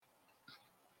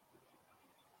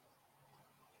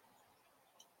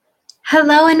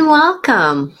Hello and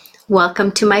welcome.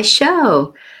 Welcome to my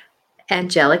show,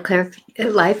 Angelic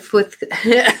Life with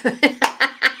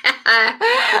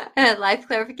Life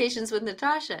Clarifications with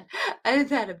Natasha. I've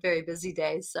had a very busy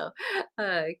day, so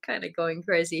kind of going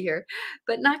crazy here,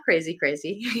 but not crazy,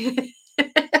 crazy.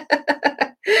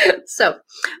 So,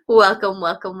 welcome,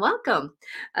 welcome, welcome.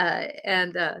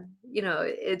 And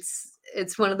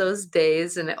it's one of those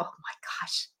days, and oh my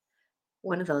gosh,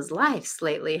 one of those lives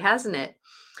lately, hasn't it?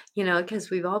 Because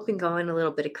we've all been going a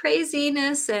little bit of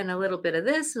craziness and a little bit of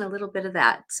this and a little bit of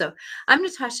that. So, I'm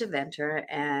Natasha Venter,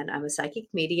 and I'm a psychic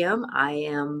medium. I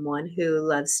am one who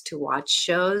loves to watch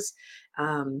shows.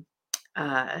 Um,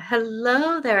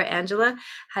 Hello there, Angela.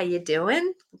 How you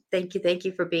doing? Thank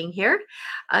you for being here.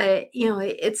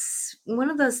 It's one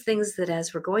of those things that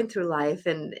as we're going through life,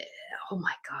 and oh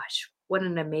my gosh, what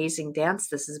an amazing dance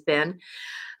this has been.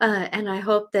 And I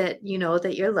hope that you know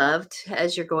that you're loved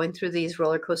as you're going through these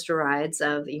roller coaster rides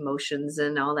of emotions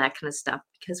and all that kind of stuff,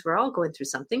 because we're all going through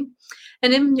something.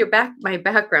 And in my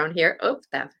background here,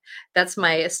 that's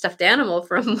my stuffed animal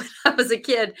from when I was a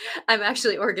kid. I'm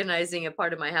actually organizing a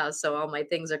part of my house, so all my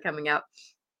things are coming out.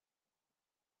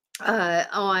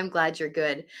 I'm glad you're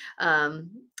good. Um,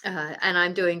 and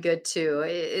I'm doing good too.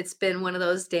 It's been one of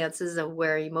those dances of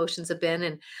where emotions have been.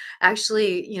 And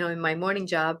actually, in my morning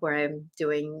job where I'm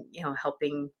doing,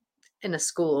 helping in a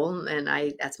school, and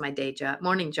that's my day job,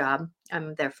 morning job.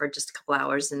 I'm there for just a couple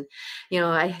hours, and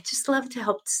I just love to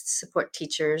help support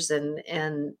teachers, and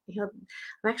I'm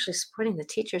actually supporting the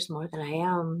teachers more than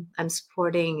I'm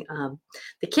supporting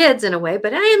the kids in a way,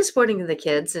 but I am supporting the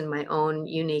kids in my own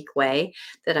unique way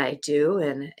that I do.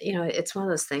 And, it's one of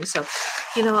those things. So,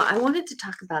 I wanted to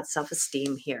talk about self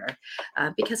esteem here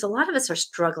because a lot of us are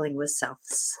struggling with self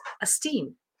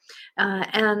esteem.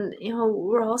 And,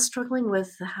 we're all struggling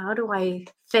with how do I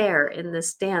fare in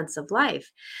this dance of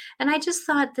life? And I just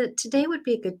thought that today would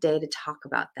be a good day to talk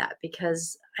about that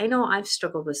because I know I've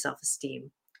struggled with self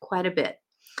esteem quite a bit.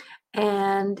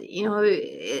 And,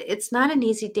 it's not an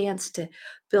easy dance to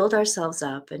build ourselves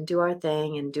up and do our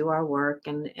thing and do our work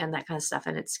and that kind of stuff.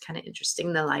 And it's kind of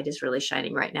interesting. The light is really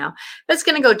shining right now, but it's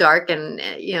going to go dark and,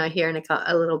 here in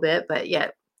a little bit. But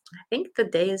yet, I think the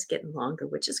day is getting longer,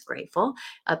 which is grateful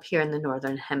up here in the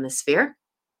Northern Hemisphere.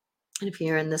 And if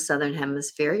you're in the southern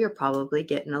hemisphere, you're probably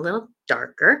getting a little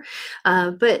darker.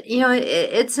 But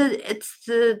it's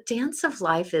the dance of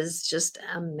life is just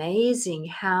amazing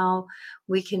how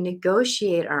we can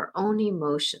negotiate our own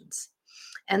emotions.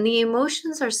 And the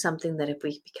emotions are something that if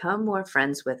we become more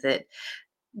friends with it,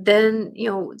 then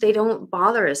they don't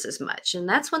bother us as much. And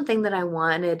that's one thing that I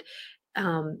wanted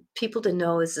people to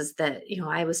know is that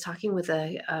I was talking with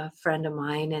a friend of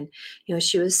mine, and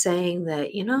she was saying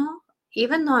that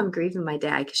even though I'm grieving my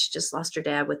dad because she just lost her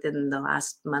dad within the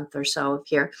last month or so of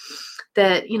here,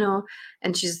 that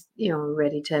and she's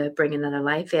ready to bring another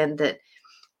life in, that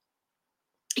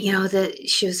that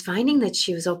she was finding that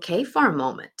she was okay for a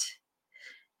moment.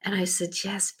 And I said,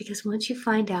 yes, because once you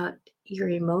find out your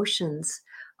emotions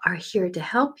are here to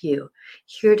help you,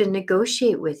 here to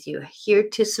negotiate with you, here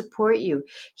to support you,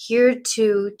 here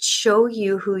to show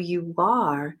you who you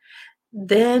are,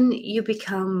 then you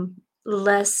become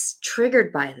less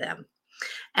triggered by them.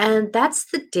 And that's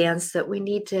the dance that we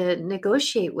need to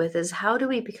negotiate with, is how do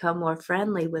we become more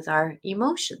friendly with our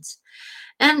emotions?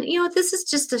 And this is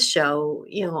just a show,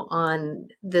 on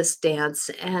this dance.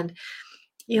 And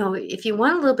if you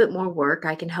want a little bit more work,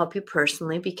 I can help you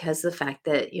personally, because the fact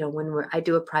that, I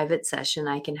do a private session,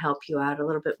 I can help you out a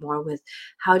little bit more with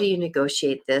how do you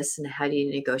negotiate this and how do you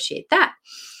negotiate that.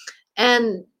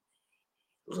 And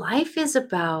life is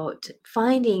about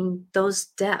finding those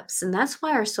depths. And that's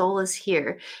why our soul is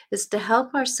here, is to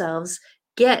help ourselves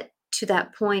get to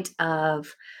that point um,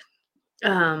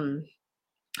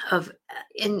 I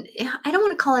don't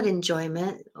want to call it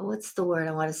enjoyment. What's the word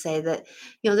I want to say? That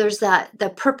there's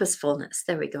the purposefulness.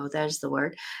 There we go. There's the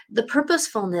word. The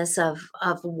purposefulness of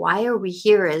why are we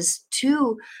here is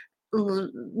to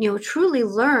truly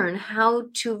learn how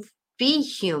to be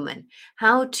human,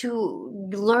 how to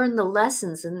learn the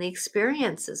lessons and the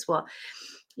experiences. Well,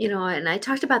 and I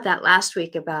talked about that last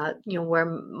week about, where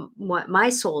what my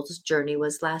soul's journey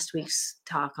was last week's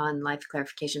talk on life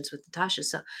clarifications with Natasha.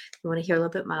 So if you want to hear a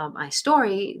little bit about my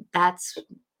story, that's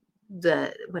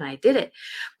when I did it.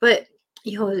 But,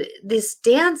 this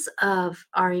dance of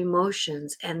our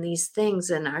emotions and these things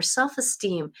and our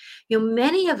self-esteem,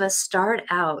 many of us start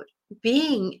out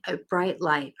being a bright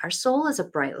light. Our soul is a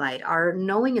bright light. Our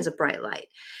knowing is a bright light.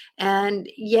 And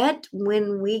yet,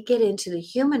 when we get into the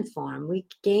human form, we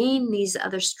gain these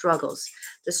other struggles,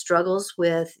 the struggles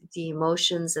with the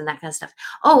emotions and that kind of stuff.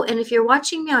 Oh, and if you're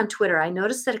watching me on Twitter, I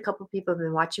noticed that a couple people have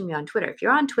been watching me on Twitter. If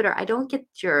you're on Twitter, I don't get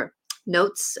your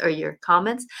notes or your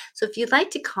comments. So if you'd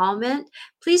like to comment,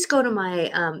 please go to my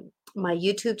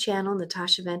YouTube channel,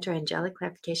 Natasha Venter Angelic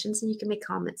Clarifications, and you can make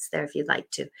comments there if you'd like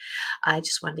to. I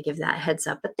just wanted to give that heads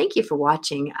up. But thank you for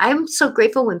watching. I'm so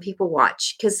grateful when people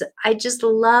watch because I just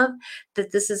love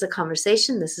that this is a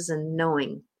conversation, this is a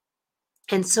knowing.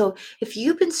 And so if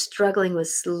you've been struggling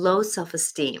with low self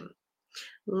esteem,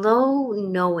 low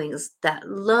knowings, that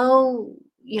low,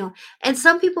 and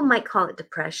some people might call it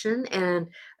depression. And,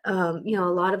 a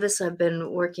lot of us have been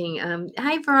working,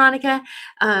 hi, Veronica,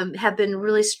 have been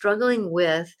really struggling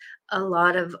with a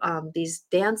lot of these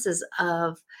dances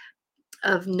of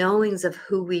knowings of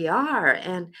who we are.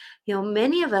 And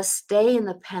many of us stay in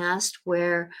the past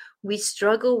where we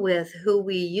struggle with who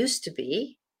we used to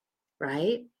be,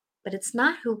 right? But it's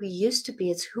not who we used to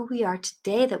be, it's who we are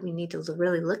today that we need to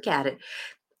really look at it,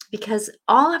 because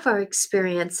all of our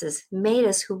experiences made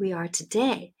us who we are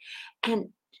today. And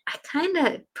I kind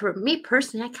of, for me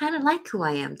personally, I kind of like who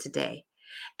I am today.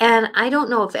 And I don't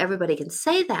know if everybody can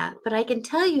say that, but I can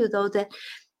tell you though that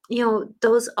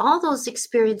those all those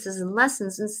experiences and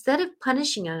lessons, instead of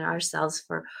punishing ourselves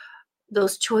for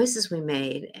those choices we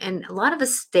made, and a lot of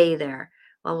us stay there.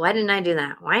 Well, why didn't I do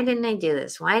that? Why didn't I do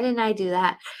this? Why didn't I do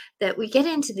that? That we get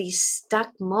into these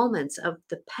stuck moments of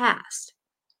the past,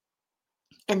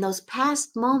 and those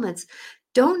past moments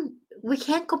don't we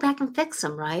can't go back and fix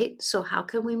them, right? So how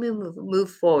can we move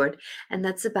forward? And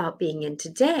that's about being in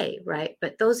today, right?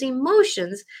 But those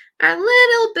emotions are a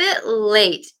little bit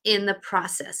late in the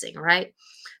processing, right?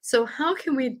 So how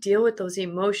can we deal with those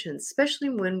emotions, especially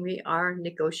when we are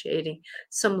negotiating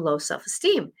some low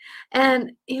self-esteem?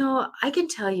 And I can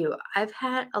tell you I've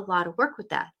had a lot of work with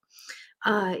that.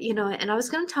 And I was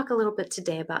going to talk a little bit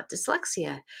today about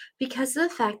dyslexia, because of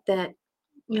the fact that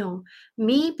you know,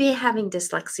 me be having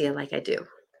dyslexia like I do,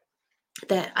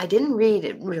 that I didn't read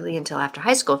it really until after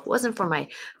high school. If it wasn't for my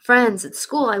friends at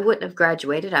school, I wouldn't have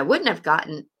graduated. I wouldn't have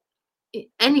gotten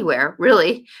anywhere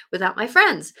really without my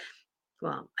friends.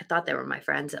 Well, I thought they were my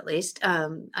friends at least.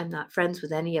 I'm not friends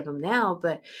with any of them now,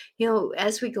 but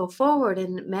as we go forward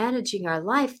in managing our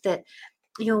life, that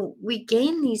we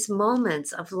gain these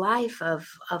moments of life of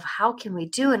how can we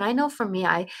do. And I know for me,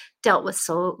 I dealt with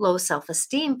so low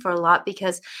self-esteem for a lot,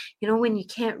 because when you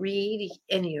can't read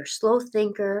and you're a slow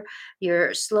thinker,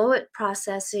 you're slow at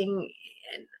processing.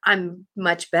 And I'm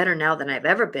much better now than I've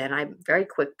ever been. I'm very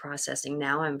quick processing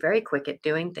now. I'm very quick at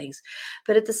doing things.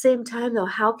 But at the same time though,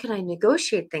 how can I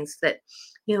negotiate things that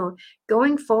you know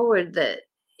going forward, that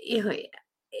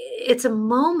it's a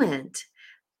moment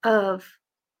of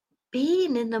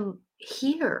being in the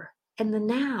here and the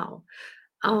now.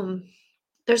 Um,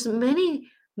 there's many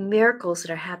miracles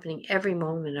that are happening every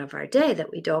moment of our day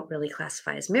that we don't really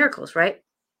classify as miracles, right?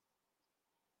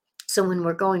 So when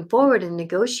we're going forward and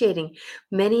negotiating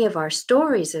many of our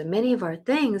stories and many of our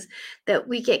things, that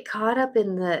we get caught up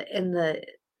in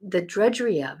the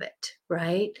drudgery of it,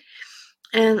 right?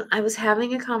 And I was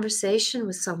having a conversation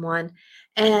with someone,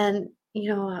 and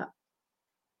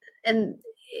and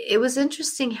it was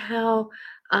interesting how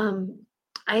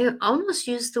I almost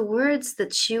used the words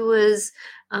that she was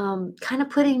kind of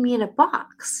putting me in a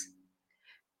box,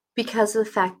 because of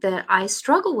the fact that I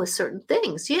struggle with certain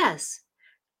things. Yes,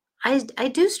 I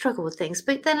do struggle with things,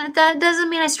 but then that doesn't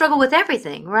mean I struggle with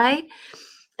everything, right?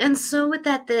 And so with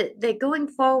that going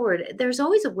forward, there's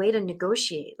always a way to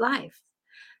negotiate life.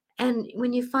 And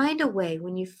when you find a way,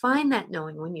 when you find that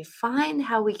knowing, when you find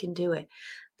how we can do it,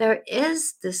 there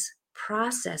is this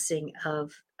processing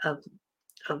of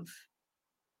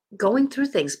going through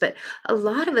things. But a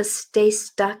lot of us stay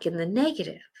stuck in the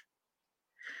negative.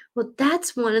 Well,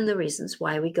 that's one of the reasons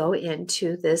why we go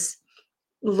into this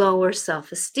lower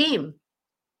self-esteem,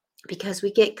 because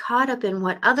we get caught up in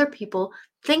what other people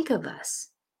think of us.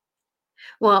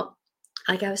 Well,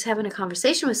 like, I was having a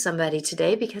conversation with somebody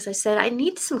today, because I said, I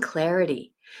need some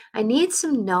clarity. I need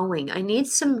some knowing. I need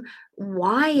some,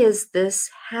 why is this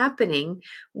happening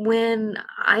when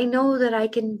I know that I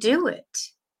can do it?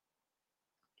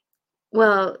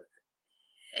 Well,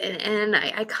 and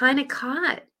I kind of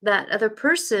caught that other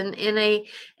person in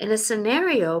a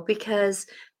scenario, because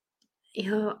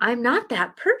I'm not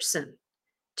that person.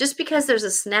 Just because there's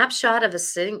a snapshot of a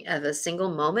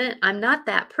single moment, I'm not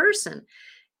that person.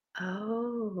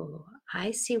 Oh,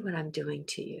 I see what I'm doing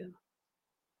to you.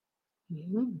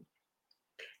 Mhm.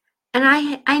 And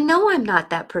I know I'm not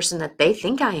that person that they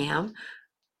think I am,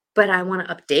 but I want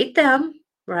to update them,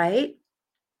 right?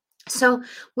 So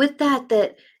with that,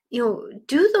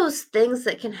 do those things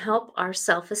that can help our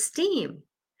self-esteem.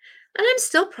 And I'm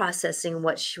still processing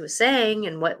what she was saying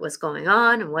and what was going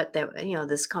on and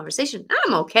this conversation.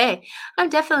 I'm okay. I'm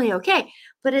definitely okay.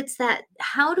 But it's that,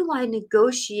 how do I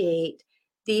negotiate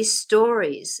these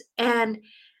stories? And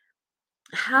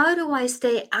how do I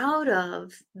stay out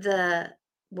of the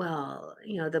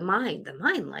mind? The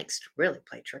mind likes to really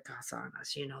play trick us on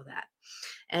us, you know that.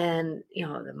 And,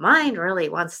 the mind really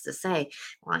wants to say,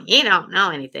 well, you don't know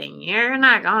anything. You're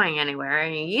not going anywhere.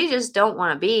 You just don't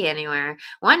want to be anywhere.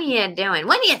 What are you doing?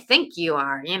 What do you think you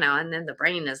are? And then the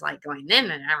brain is like going, you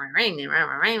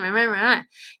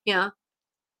know,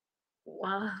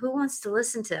 well, who wants to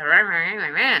listen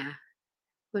to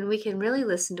when we can really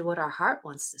listen to what our heart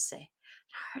wants to say?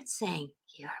 Our heart's saying,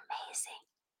 you're amazing.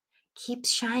 Keep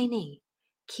shining.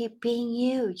 Keep being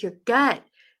you. Your gut,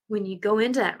 when you go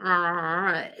into that,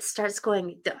 it starts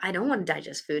going, I don't want to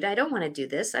digest food. I don't want to do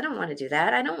this. I don't want to do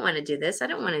that. I don't want to do this. I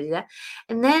don't want to do that.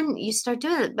 And then you start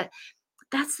doing it. But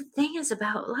that's the thing is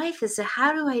about life is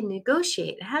how do I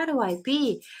negotiate? How do I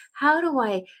be? How do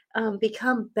I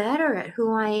become better at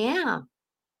who I am?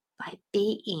 By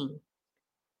being.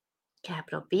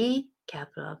 Capital B,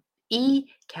 capital E,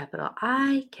 capital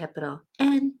I, capital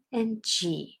N, and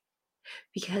G.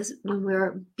 Because when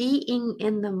we're being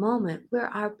in the moment, we're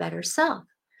our better self.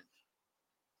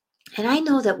 And I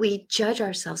know that we judge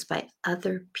ourselves by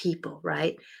other people,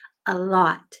 right? A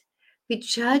lot. We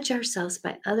judge ourselves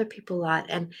by other people a lot.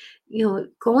 And,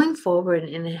 going forward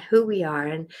in who we are,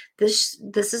 and this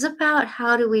is about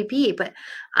how do we be. But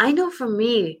I know for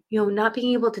me, not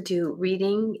being able to do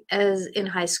reading as in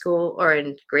high school or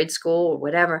in grade school or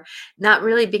whatever, not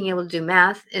really being able to do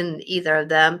math in either of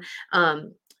them,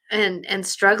 and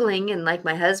struggling. And like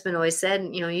my husband always said,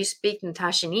 you speak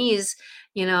Natashanese,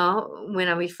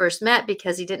 when we first met,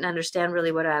 because he didn't understand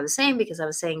really what I was saying because I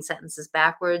was saying sentences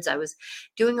backwards. I was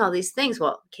doing all these things.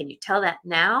 Well, can you tell that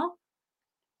now?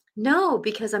 No,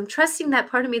 because I'm trusting that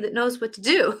part of me that knows what to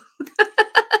do.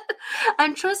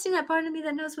 I'm trusting that part of me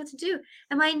that knows what to do.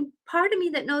 And my part of me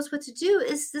that knows what to do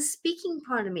is the speaking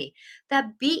part of me,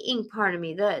 that being part of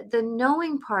me, the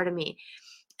knowing part of me.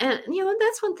 And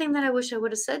that's one thing that I wish I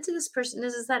would have said to this person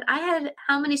is that I had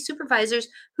how many supervisors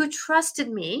who trusted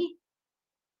me.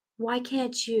 Why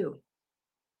can't you?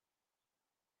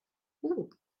 Ooh,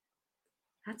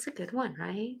 that's a good one,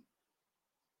 right?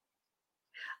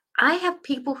 I have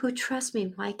people who trust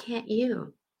me. Why can't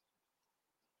you?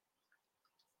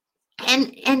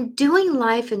 And doing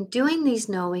life and doing these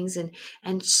knowings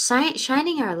and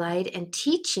shining our light and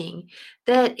teaching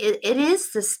that it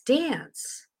is this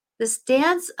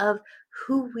dance of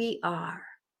who we are.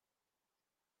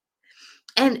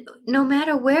 And no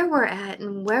matter where we're at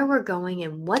and where we're going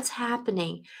and what's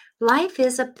happening, life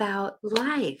is about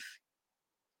life.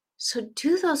 So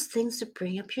do those things to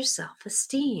bring up your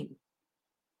self-esteem.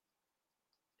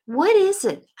 What is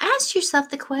it? Ask yourself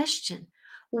the question.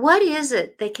 What is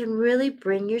it that can really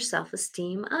bring your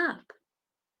self-esteem up?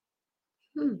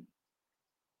 Hmm.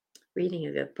 Reading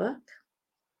a good book.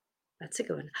 That's a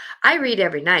good one. I read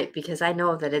every night because I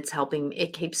know that it's helping.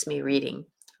 It keeps me reading,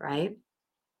 right?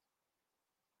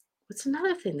 What's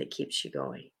another thing that keeps you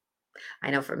going?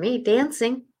 I know for me,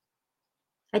 dancing.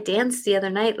 I danced the other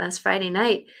night, last Friday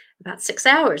night, about 6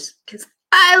 hours because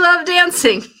I love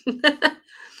dancing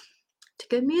to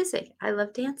good music. I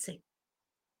love dancing.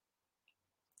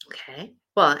 Okay.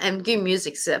 Well, and good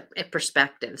music's a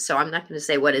perspective. So I'm not going to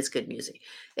say what is good music.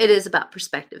 It is about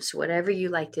perspective. So whatever you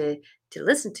like to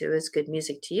listen to is good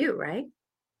music to you, right?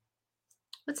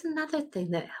 What's another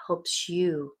thing that helps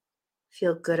you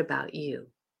feel good about you?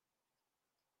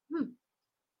 Hmm.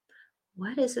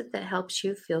 What is it that helps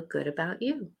you feel good about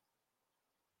you?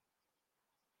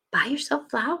 Buy yourself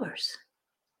flowers.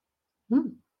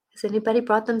 Hmm. Has anybody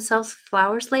brought themselves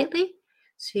flowers lately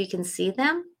so you can see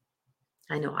them?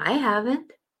 I know I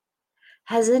haven't.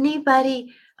 Has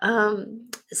anybody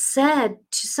said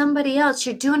to somebody else,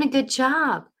 you're doing a good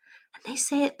job? And they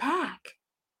say it back.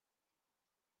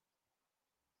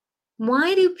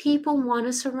 Why do people want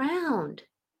us around?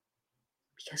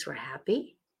 Because we're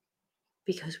happy?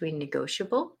 Because we're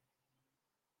negotiable?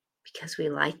 Because we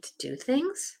like to do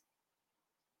things?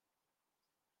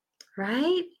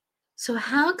 Right? So,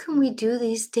 how can we do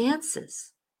these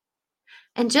dances?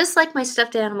 And just like my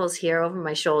stuffed animals here over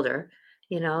my shoulder,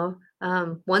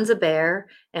 one's a bear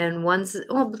and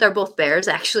well, they're both bears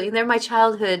actually. And they're my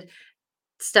childhood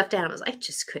stuffed animals. I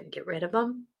just couldn't get rid of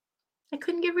them. I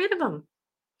couldn't get rid of them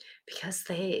because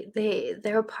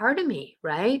they're a part of me,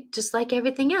 right? Just like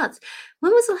everything else.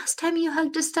 When was the last time you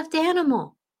hugged a stuffed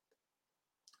animal?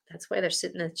 That's why they're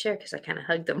sitting in the chair because I kind of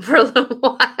hugged them for a little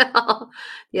while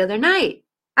the other night.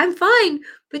 I'm fine,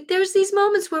 but there's these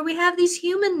moments where we have these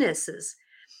humannesses.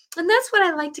 And that's what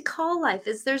I like to call life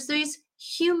is there's these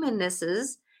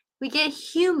humannesses. We get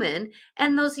human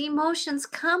and those emotions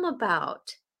come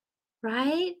about,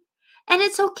 right? And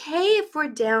it's okay if we're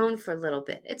down for a little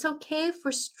bit. It's okay if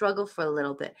we struggle for a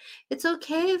little bit. It's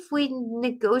okay if we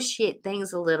negotiate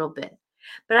things a little bit.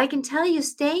 But I can tell you,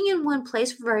 staying in one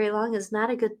place for very long is not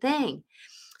a good thing.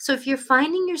 So if you're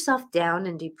finding yourself down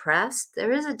and depressed,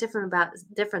 there is a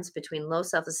difference between low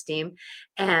self-esteem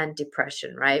and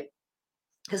depression, right?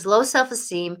 Because low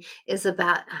self-esteem is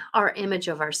about our image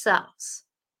of ourselves.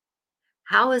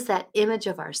 How is that image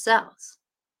of ourselves?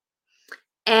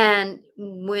 And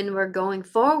when we're going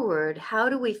forward, how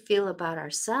do we feel about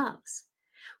ourselves?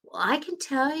 Well, I can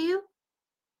tell you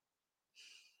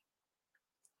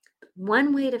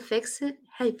one way to fix it.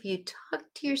 Have you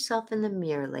talked to yourself in the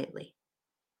mirror lately?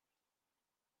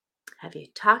 Have you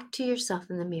talked to yourself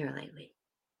in the mirror lately?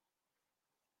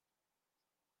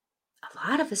 A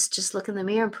lot of us just look in the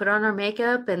mirror and put on our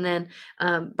makeup and then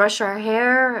brush our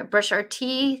hair, brush our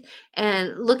teeth,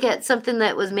 and look at something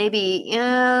that was maybe,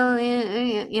 a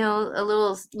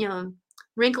little,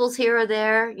 wrinkles here or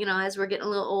there, as we're getting a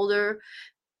little older.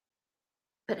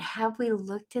 But have we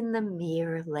looked in the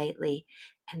mirror lately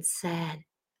and said,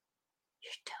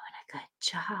 "You're doing a good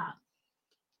job"?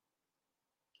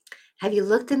 Have you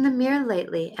looked in the mirror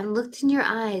lately and looked in your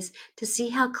eyes to see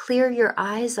how clear your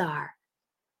eyes are,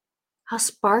 how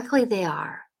sparkly they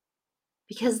are?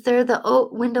 Because they're the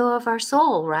window of our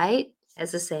soul, right?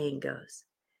 As the saying goes.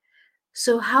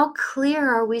 So, how clear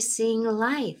are we seeing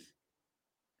life?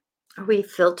 Are we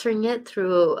filtering it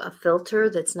through a filter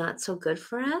that's not so good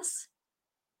for us?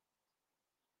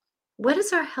 What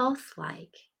is our health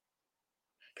like?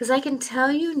 Because I can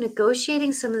tell you,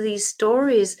 negotiating some of these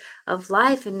stories of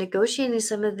life and negotiating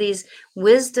some of these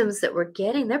wisdoms that we're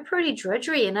getting, they're pretty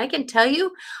drudgery. And I can tell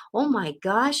you, oh my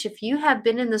gosh, if you have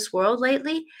been in this world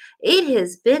lately, it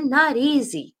has been not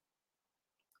easy.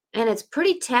 And it's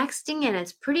pretty taxing and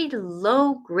it's pretty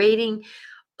low grading.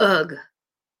 Ugh.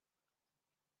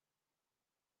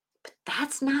 But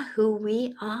that's not who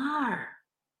we are.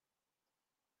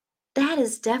 That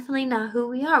is definitely not who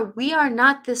we are. We are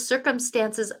not the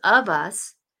circumstances of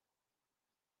us.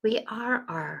 We are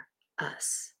our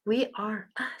us. We are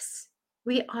us.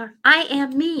 I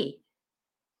am me.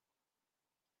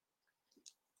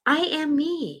 I am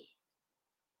me.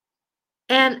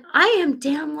 And I am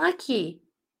damn lucky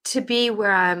to be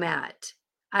where I'm at.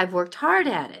 I've worked hard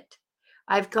at it.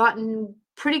 I've gotten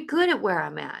pretty good at where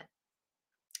I'm at.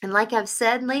 And like I've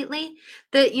said lately,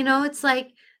 that, it's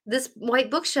like this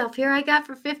white bookshelf here I got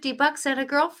for 50 bucks at a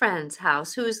girlfriend's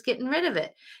house who's getting rid of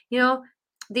it. You know,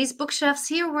 these bookshelves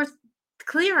here were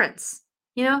clearance,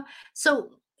 you know. So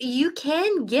you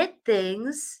can get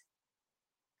things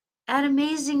at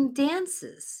amazing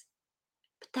dances,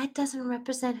 but that doesn't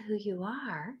represent who you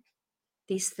are.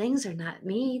 These things are not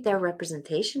me. They're a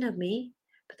representation of me,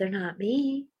 but they're not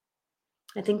me.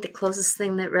 I think the closest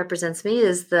thing that represents me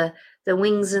is the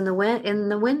wings in the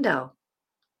window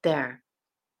there.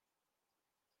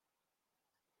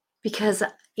 Because,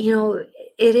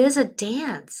 it is a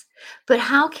dance, but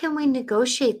how can we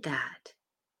negotiate that?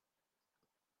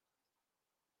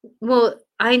 Well,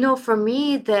 I know for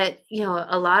me that,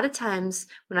 a lot of times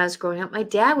when I was growing up, my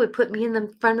dad would put me in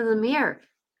the front of the mirror.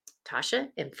 Tasha,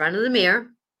 in front of the mirror,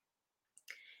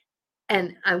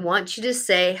 and I want you to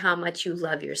say how much you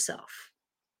love yourself.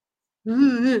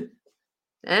 And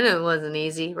it wasn't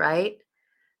easy, right?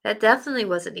 That definitely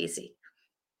wasn't easy.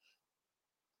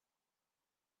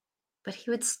 But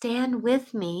he would stand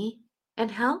with me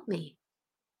and help me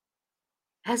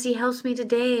as he helps me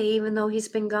today, even though he's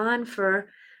been gone for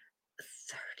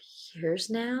 30 years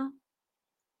now.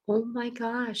 Oh my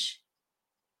gosh.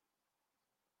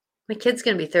 My kid's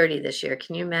going to be 30 this year.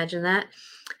 Can you imagine that?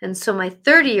 And so my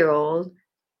 30-year-old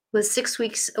was 6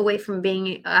 weeks away from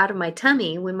being out of my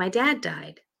tummy when my dad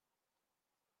died.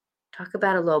 Talk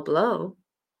about a low blow.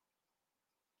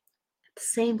 At the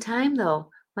same time,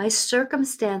 though, my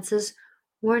circumstances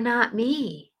were not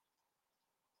me.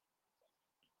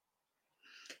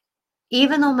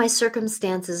 Even though my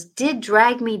circumstances did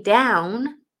drag me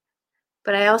down,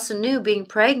 but I also knew being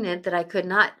pregnant that I could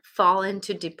not fall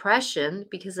into depression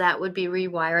because that would be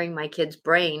rewiring my kid's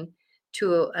brain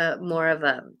to more of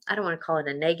a, I don't want to call it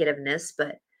a negativeness,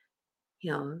 but,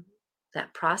 you know,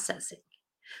 that processing.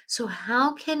 So,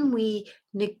 how can we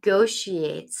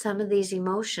negotiate some of these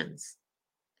emotions?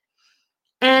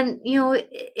 And,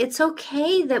 it's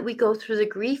okay that we go through the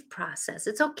grief process.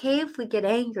 It's okay if we get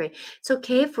angry. It's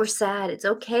okay if we're sad. It's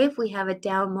okay if we have a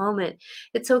down moment.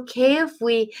 It's okay if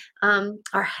we are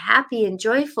happy and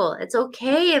joyful. It's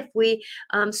okay if we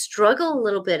struggle a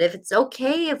little bit. If it's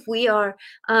okay if we are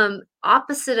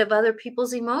opposite of other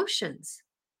people's emotions,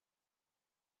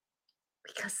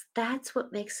 because that's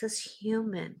what makes us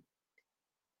human.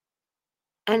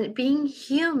 And being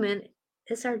human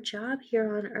is our job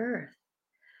here on earth.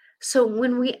 So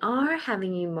when we are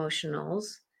having emotional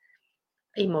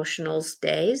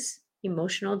days,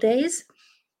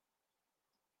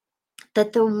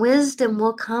 that the wisdom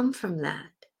will come from that.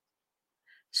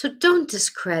 So don't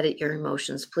discredit your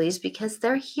emotions, please, because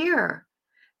they're here.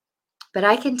 But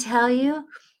I can tell you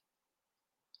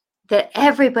that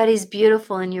everybody's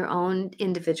beautiful in your own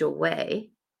individual way.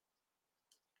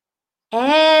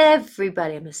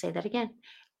 Everybody, I'm going to say that again.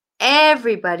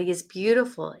 Everybody is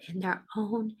beautiful in their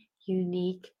own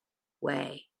unique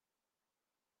way.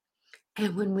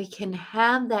 And when we can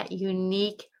have that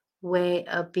unique way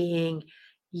of being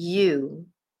you,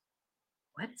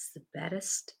 what is the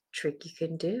best trick you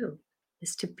can do?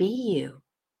 Is to be you.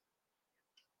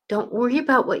 Don't worry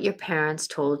about what your parents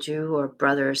told you, or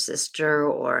brother or sister,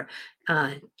 or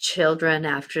children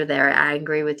after they're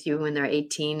angry with you when they're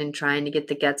 18 and trying to get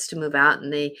the guts to move out,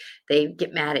 and they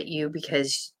get mad at you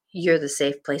because you're the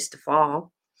safe place to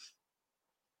fall,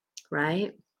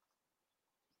 right?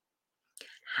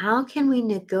 How can we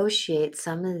negotiate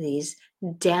some of these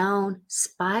down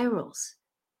spirals?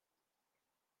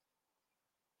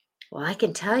 Well, I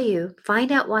can tell you, find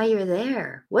out why you're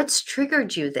there. What's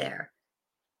triggered you there?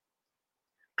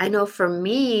 I know for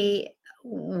me,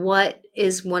 what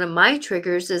is one of my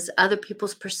triggers is other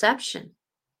people's perception.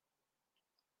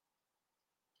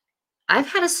 I've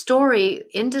had a story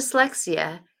in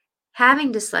dyslexia,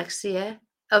 having dyslexia,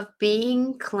 of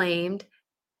being claimed,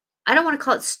 I don't want to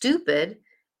call it stupid,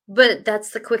 but that's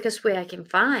the quickest way I can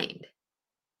find.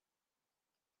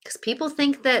 Because people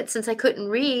think that since I couldn't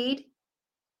read,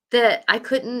 that I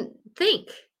couldn't think,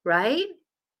 right?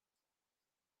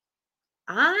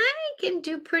 I can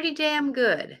do pretty damn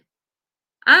good.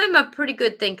 I'm a pretty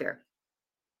good thinker.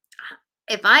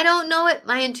 If I don't know it,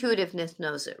 my intuitiveness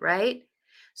knows it, right?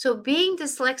 So being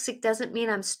dyslexic doesn't mean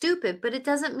I'm stupid, but it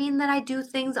doesn't mean that I do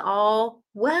things all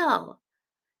well.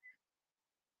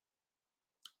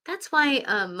 That's why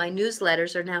my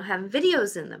newsletters are now having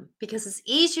videos in them, because it's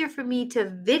easier for me to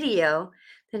video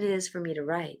than it is for me to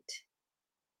write.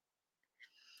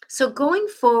 So going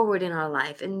forward in our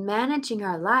life and managing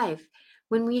our life,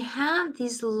 when we have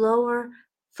these lower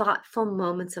thoughtful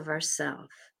moments of ourselves,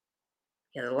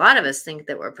 a lot of us think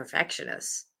that we're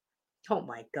perfectionists. Oh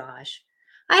my gosh.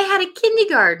 I had a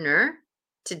kindergartner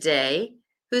today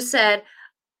who said,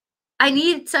 I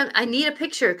need a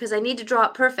picture because I need to draw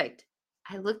it perfect.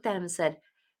 I looked at him and said,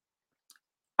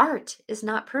 art is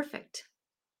not perfect.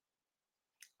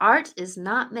 Art is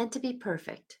not meant to be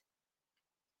perfect.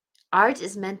 Art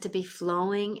is meant to be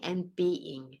flowing and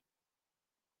being.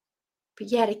 But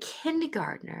yet a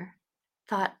kindergartner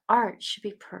thought art should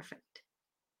be perfect.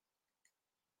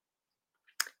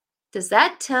 Does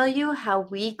that tell you how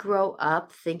we grow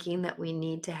up thinking that we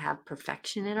need to have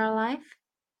perfection in our life?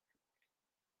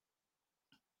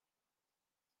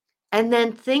 And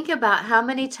then think about how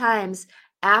many times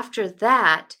after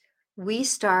that we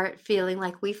start feeling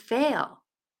like we fail,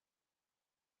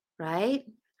 right?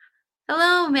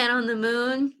 Hello, man on the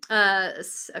moon.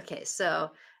 Okay,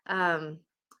 so um,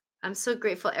 I'm so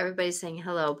grateful everybody's saying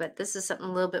hello, but this is something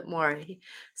a little bit more.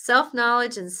 Self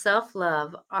knowledge and self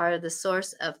love are the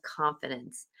source of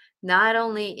confidence, not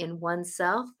only in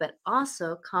oneself, but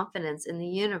also confidence in the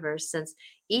universe, since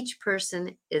each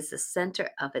person is the center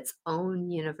of its own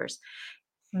universe.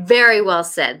 Very well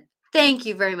said. Thank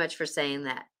you very much for saying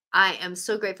that. I am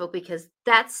so grateful because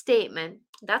that statement,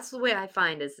 that's the way I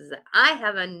find is that I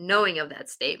have a knowing of that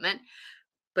statement,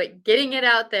 but getting it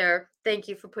out there, thank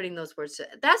you for putting those words.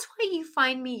 That's why you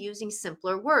find me using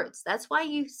simpler words. That's why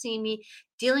you've seen me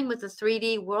dealing with the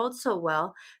 3D world so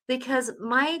well, because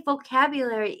my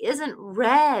vocabulary isn't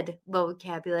read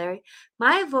vocabulary.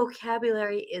 My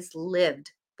vocabulary is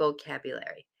lived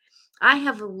vocabulary. I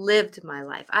have lived my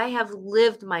life. I have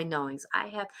lived my knowings. I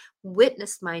have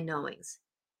witnessed my knowings.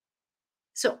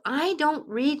 So I don't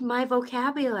read my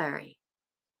vocabulary.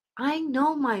 I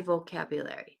know my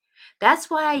vocabulary. That's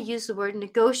why I use the word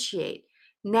negotiate,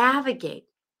 navigate,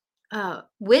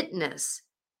 witness,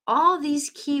 all these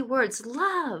key words.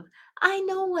 Love. I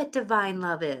know what divine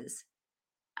love is.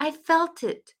 I felt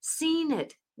it, seen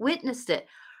it, witnessed it,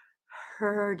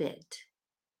 heard it.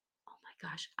 Oh my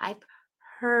gosh, I've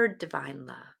heard divine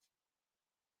love.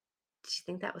 Do you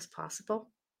think that was possible?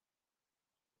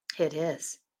 It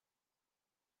is.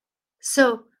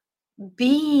 So,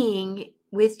 being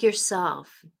with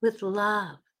yourself, with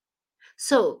love.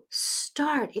 So,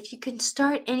 start, if you can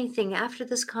start anything after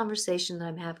this conversation that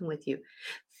I'm having with you,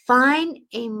 find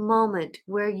a moment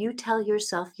where you tell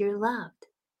yourself you're loved.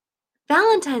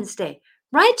 Valentine's Day,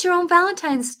 write your own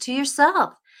Valentine's to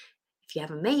yourself. If you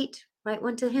have a mate, write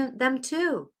one to them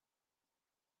too.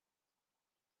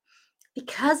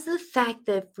 Because of the fact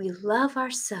that if we love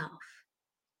ourselves,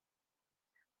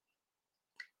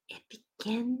 it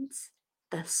begins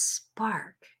the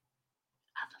spark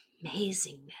of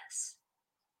amazingness.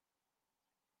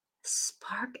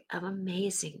 Spark of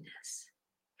amazingness.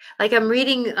 Like I'm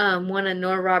reading one of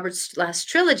Nora Roberts' last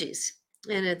trilogies,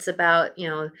 and it's about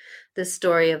the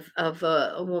story of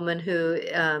a woman who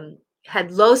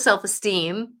had low self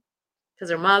esteem because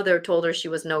her mother told her she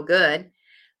was no good,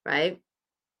 right?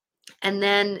 And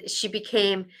then she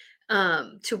became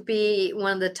to be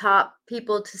one of the top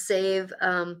people to save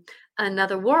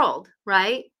another world,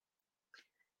 right?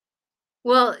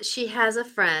 Well, she has a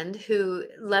friend who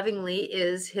lovingly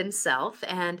is himself,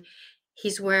 and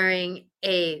he's wearing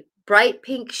a bright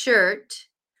pink shirt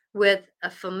with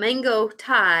a flamingo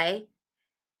tie,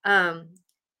 um,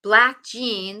 black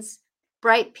jeans,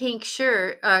 bright pink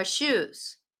shirt,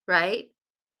 shoes, right?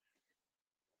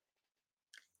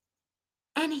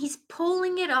 And he's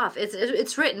pulling it off.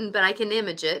 It's written, but I can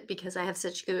image it because I have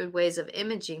such good ways of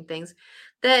imaging things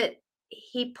that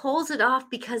he pulls it off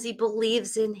because he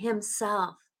believes in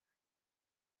himself.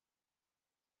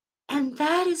 And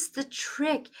that is the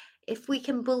trick. If we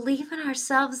can believe in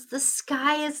ourselves, the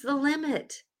sky is the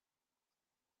limit.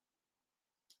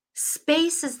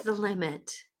 Space is the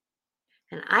limit.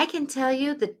 And I can tell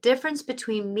you the difference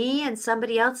between me and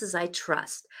somebody else is I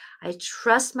trust. I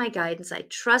trust my guidance. I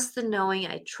trust the knowing.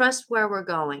 I trust where we're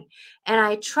going. And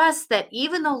I trust that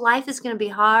even though life is going to be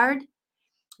hard,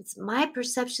 it's my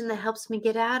perception that helps me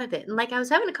get out of it. And like I was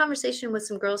having a conversation with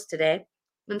some girls today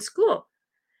in school,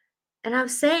 and I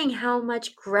was saying how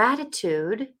much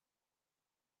gratitude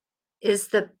is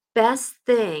the best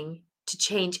thing to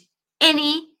change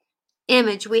any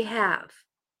image we have.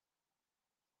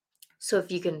 So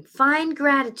if you can find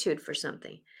gratitude for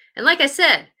something, and like I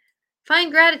said,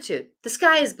 find gratitude. The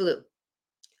sky is blue.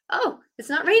 Oh, it's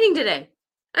not raining today.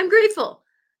 I'm grateful.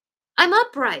 I'm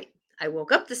upright. I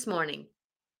woke up this morning.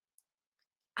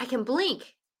 I can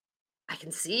blink. I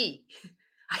can see.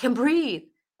 I can breathe.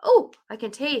 Oh, I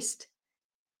can taste.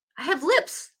 I have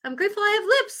lips. I'm grateful I have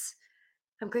lips.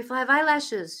 I'm grateful I have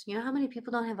eyelashes. You know how many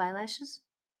people don't have eyelashes?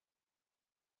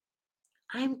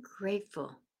 I'm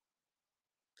grateful.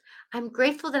 I'm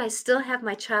grateful that I still have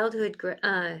my childhood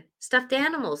stuffed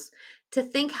animals to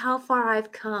think how far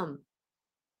I've come.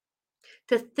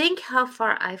 To think how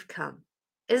far I've come.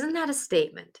 Isn't that a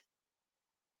statement?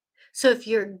 So if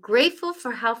you're grateful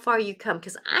for how far you come,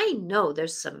 because I know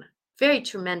there's some very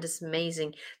tremendous,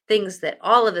 amazing things that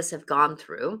all of us have gone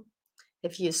through.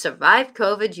 If you survived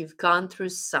COVID, you've gone through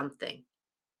something.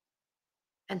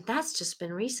 And that's just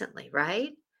been recently,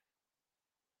 right?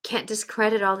 Can't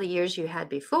discredit all the years you had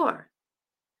before.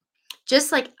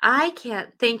 Just like I can't,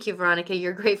 thank you, Veronica.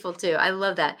 You're grateful too. I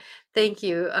love that. Thank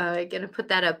you. Gonna put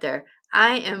that up there.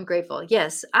 I am grateful.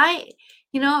 Yes,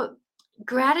 you know,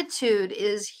 gratitude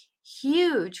is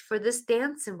huge for this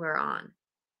dancing we're on.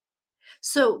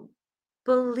 So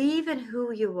believe in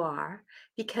who you are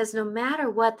because no matter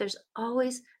what, there's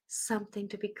always something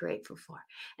to be grateful for.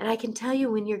 And I can tell you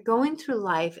when you're going through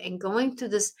life and going through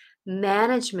this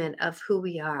management of who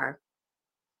we are,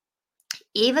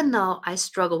 even though I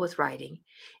struggle with writing,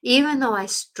 even though I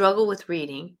struggle with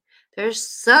reading, there's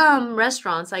some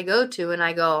restaurants I go to and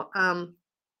I go,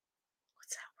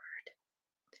 what's that word?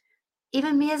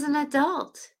 Even me as an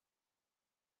adult.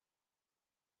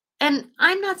 And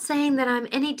I'm not saying that I'm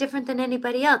any different than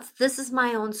anybody else. This is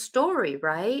my own story,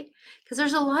 right? Because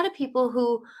there's a lot of people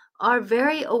who are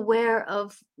very aware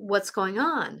of what's going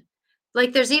on.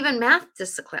 Like there's even math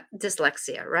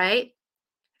dyslexia, right?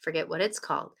 Forget what it's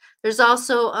called. There's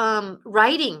also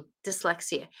writing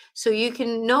dyslexia. So you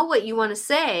can know what you want to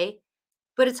say,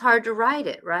 but it's hard to write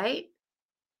it, right?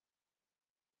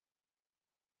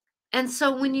 And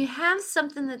so when you have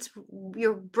something that's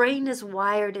your brain is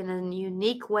wired in a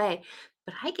unique way,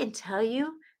 but I can tell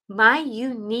you, my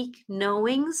unique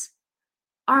knowings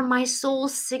are my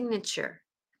soul's signature.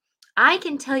 I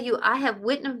can tell you, I have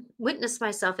witnessed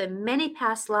myself in many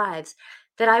past lives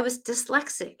that I was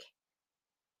dyslexic.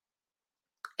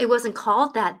 It wasn't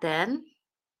called that then.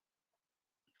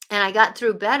 And I got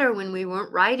through better when we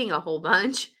weren't writing a whole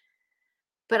bunch.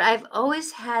 But I've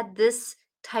always had this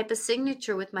type of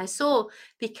signature with my soul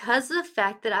because of the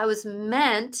fact that I was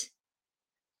meant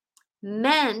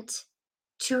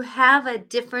to have a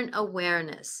different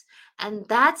awareness. And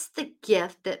that's the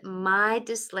gift that my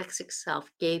dyslexic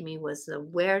self gave me, was the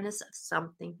awareness of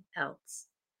something else.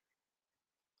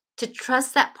 To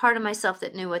trust that part of myself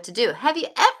that knew what to do. Have you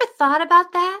ever thought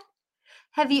about that?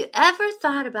 Have you ever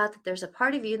thought about that there's a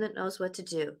part of you that knows what to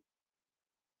do?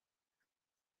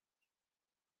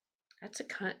 That's a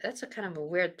kind of a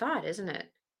weird thought, isn't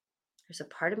it? There's a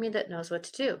part of me that knows what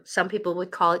to do. Some people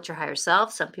would call it your higher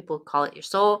self. Some people would call it your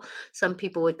soul. Some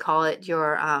people would call it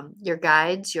your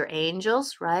guides, your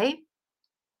angels, right?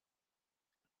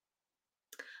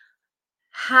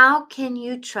 How can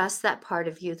you trust that part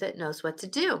of you that knows what to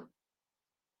do?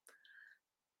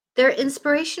 They're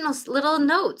inspirational little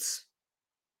notes.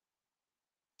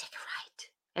 Take a right.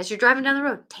 As you're driving down the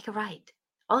road, take a right.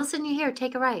 All of a sudden you hear,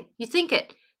 take a right. You think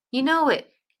it. You know it.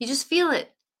 You just feel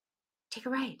it. Take a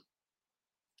right.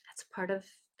 That's part of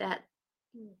that,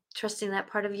 trusting that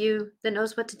part of you that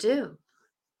knows what to do.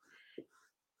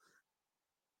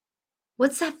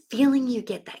 What's that feeling you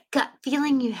get, that gut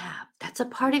feeling you have? That's a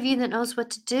part of you that knows what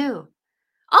to do.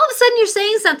 All of a sudden, you're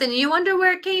saying something and you wonder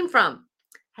where it came from.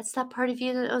 That's that part of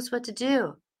you that knows what to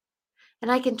do.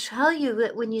 And I can tell you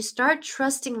that when you start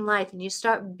trusting life and you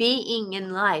start being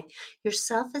in life, your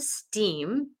self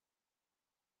esteem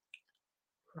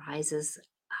rises,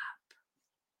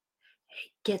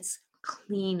 gets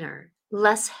cleaner,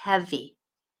 less heavy.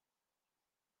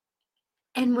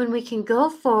 And when we can go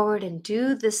forward and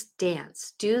do this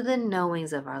dance, do the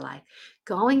knowings of our life,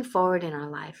 going forward in our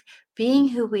life, being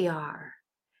who we are,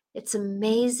 it's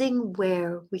amazing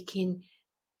where we can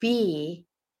be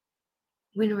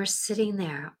when we're sitting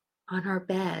there on our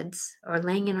beds or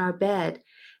laying in our bed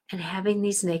and having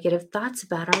these negative thoughts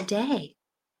about our day.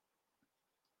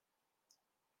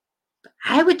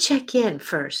 I would check in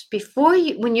first before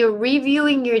you, when you're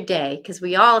reviewing your day, because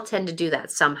we all tend to do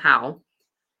that somehow.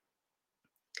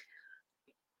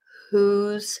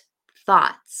 Whose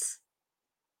thoughts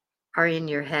are in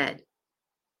your head?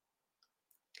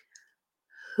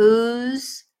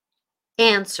 Whose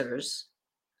answers,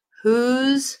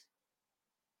 whose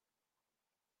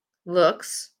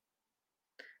looks,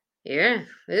 yeah,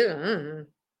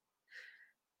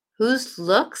 whose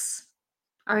looks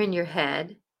are in your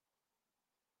head,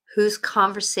 whose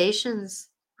conversations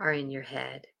are in your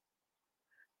head,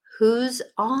 whose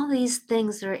all these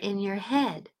things are in your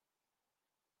head.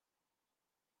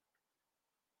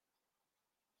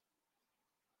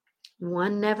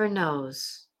 One never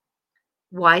knows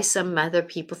why some other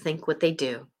people think what they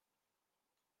do,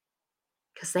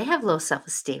 because they have low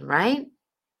self-esteem, right?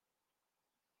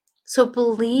 So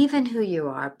believe in who you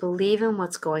are, believe in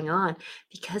what's going on,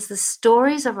 because the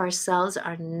stories of ourselves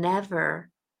are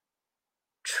never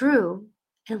true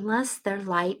unless they're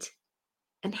light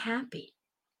and happy.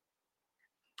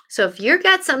 So if you've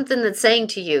got something that's saying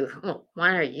to you, well,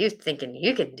 why are you thinking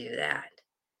you can do that?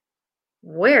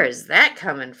 Where is that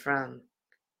coming from?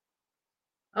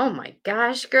 Oh my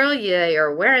gosh, girl, yeah,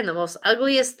 you're wearing the most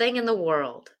ugliest thing in the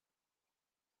world.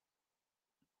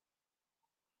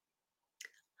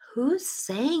 Who's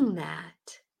saying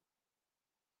that?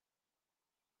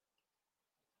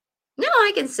 No,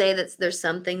 I can say that there's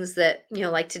some things that,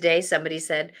 like today, somebody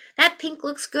said, that pink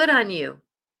looks good on you.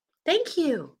 Thank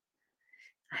you.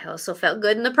 I also felt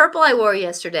good in the purple I wore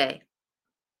yesterday.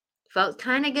 Felt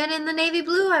kind of good in the navy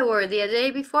blue I wore the day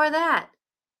before that.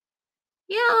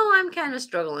 I'm kind of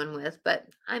struggling with, but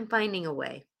I'm finding a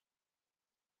way.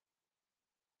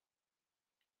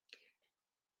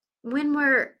 When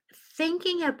we're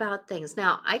thinking about things,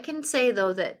 now I can say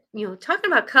though that,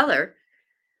 talking about color,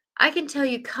 I can tell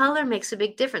you color makes a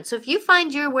big difference. So if you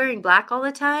find you're wearing black all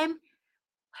the time,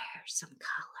 wear some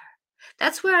color.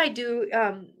 That's where I do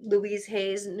Louise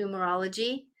Hay's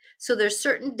numerology. So there's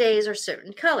certain days or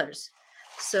certain colors.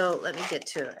 So let me get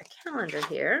to a calendar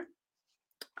here.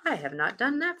 I have not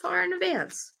done that far in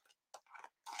advance.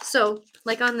 So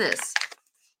like on this,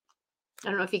 I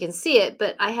don't know if you can see it,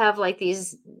 but I have like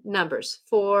these numbers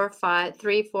 4, 5,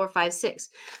 3, 4, 5, 6.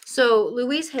 So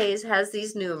Louise Hayes has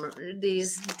these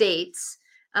dates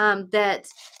that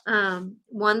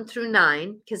 1 through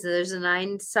 9, because there's a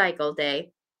 9 cycle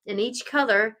day, and each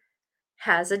color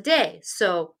has a day.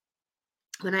 So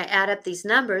when I add up these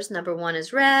numbers, number 1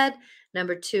 is red,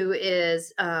 number 2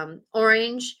 is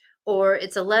orange, or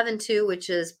it's 11-2,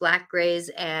 which is black, grays,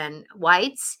 and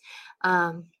whites.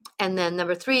 And then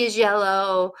number 3 is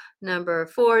yellow, number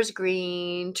 4 is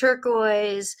green,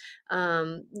 turquoise,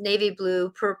 navy blue,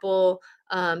 purple,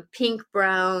 pink,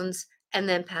 browns, and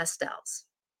then pastels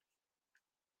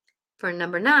for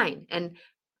number 9. And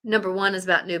Number 1 is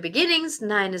about new beginnings,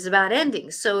 9 is about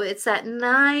endings. So it's that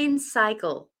 9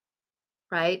 cycle,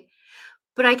 right?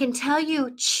 But I can tell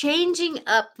you, changing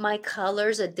up my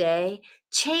colors a day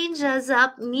changes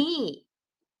up me.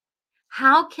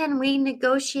 How can we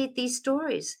negotiate these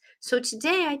stories? So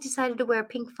today I decided to wear a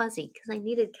pink fuzzy because I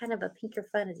needed kind of a pinker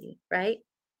fuzzy, right?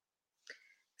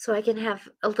 So I can have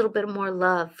a little bit more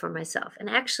love for myself. And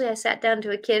actually, I sat down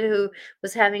to a kid who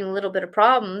was having a little bit of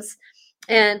problems.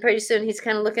 And pretty soon he's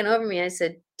kind of looking over me. I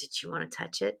said, "Did you want to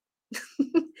touch it?"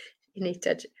 And he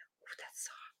touched it. Oh, that's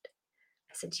soft.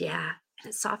 I said, "Yeah." And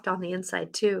it's soft on the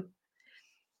inside too.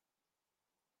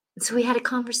 And so we had a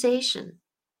conversation.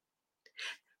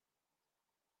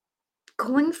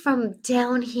 Going from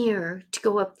down here to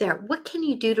go up there, what can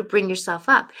you do to bring yourself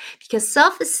up? Because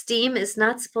self esteem is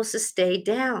not supposed to stay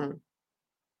down.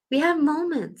 We have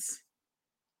moments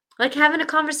like having a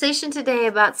conversation today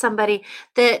about somebody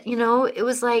that, it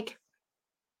was like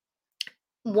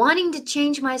wanting to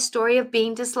change my story of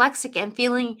being dyslexic and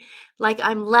feeling like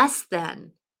I'm less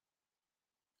than.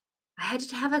 I had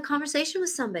to have a conversation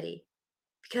with somebody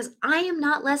because I am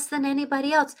not less than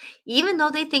anybody else, even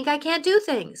though they think I can't do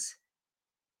things.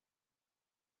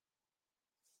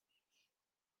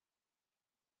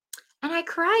 And I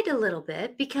cried a little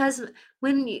bit because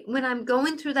when I'm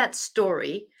going through that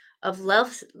story of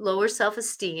lower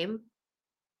self-esteem,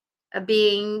 of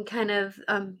being kind of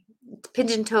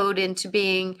pigeon-toed into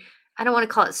being, I don't want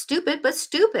to call it stupid, but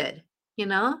stupid, you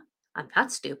know? I'm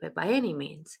not stupid by any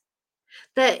means.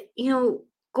 That,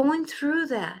 going through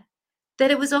that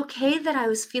it was okay that I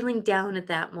was feeling down at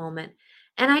that moment.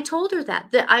 And I told her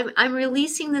that I'm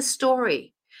releasing this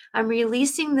story. I'm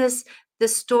releasing this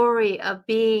story of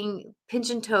being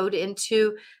pigeon-toed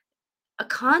into a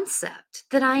concept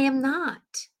that I am not.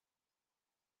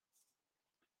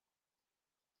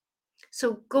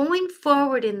 So going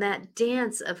forward in that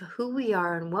dance of who we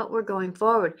are and what we're going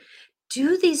forward,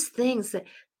 do these things that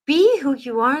be who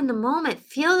you are in the moment,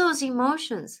 feel those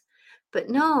emotions. But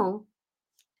no,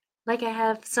 like I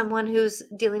have someone who's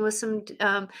dealing with some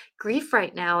grief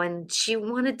right now, and she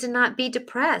wanted to not be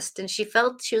depressed, and she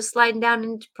felt she was sliding down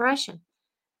in depression,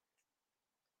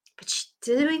 but she's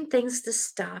doing things to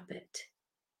stop it.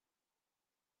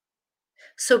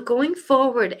 So going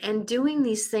forward and doing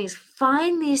these things,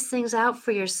 find these things out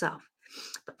for yourself.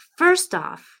 But first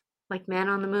off, like Man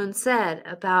on the Moon said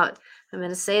about, I'm going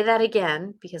to say that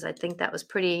again because I think that was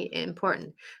pretty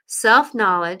important. Self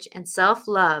knowledge and self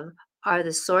love are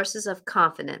the sources of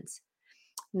confidence,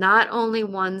 not only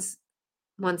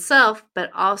oneself,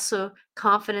 but also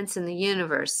confidence in the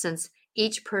universe, since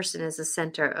each person is the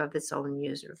center of its own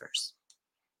universe.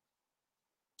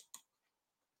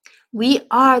 We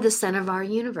are the center of our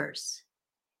universe.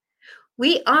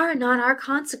 We are not our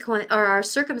consequence or our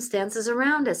circumstances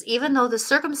around us, even though the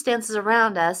circumstances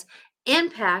around us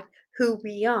impact who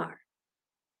we are.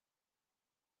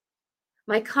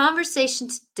 My conversation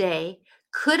today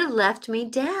could have left me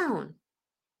down.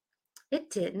 It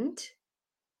didn't.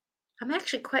 I'm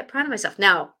actually quite proud of myself.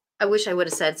 Now, I wish I would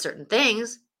have said certain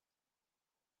things,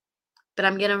 but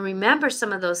I'm going to remember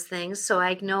some of those things so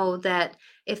I know that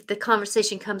if the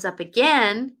conversation comes up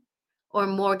again or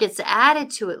more gets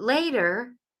added to it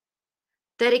later,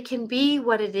 that it can be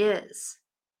what it is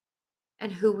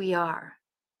and who we are.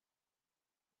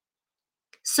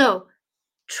 So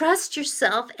trust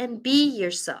yourself and be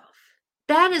yourself.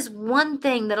 That is one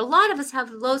thing that a lot of us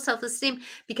have low self esteem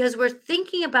because we're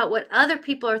thinking about what other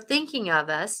people are thinking of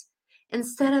us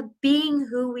instead of being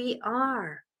who we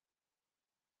are.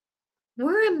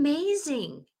 We're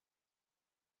amazing.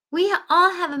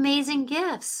 All have amazing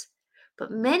gifts,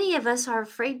 but many of us are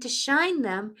afraid to shine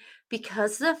them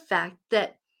because of the fact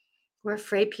that we're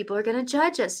afraid people are going to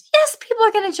judge us. Yes, people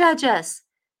are going to judge us.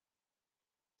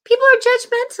 People are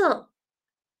judgmental.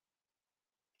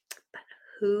 But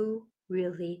who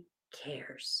really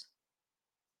cares?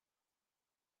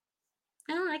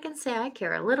 Well, I can say I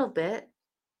care a little bit,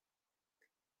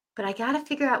 but I got to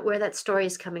figure out where that story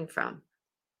is coming from.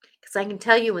 Because I can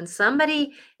tell you when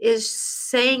somebody is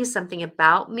saying something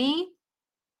about me,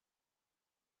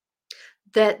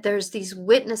 that there's these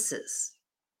witnesses.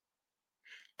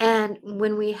 And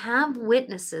when we have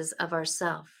witnesses of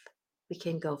ourselves, we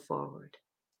can go forward.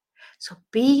 So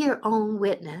be your own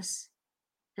witness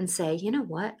and say, you know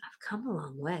what? I've come a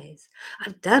long ways.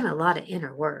 I've done a lot of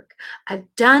inner work. I've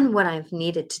done what I've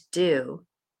needed to do.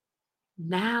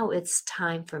 Now it's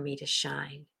time for me to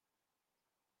shine.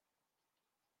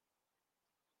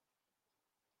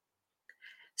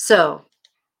 So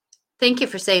thank you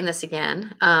for saying this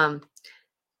again.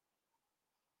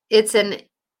 It's an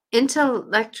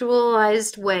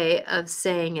intellectualized way of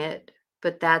saying it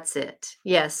but that's it.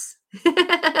 Yes.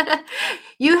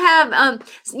 You have,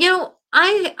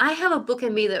 I have a book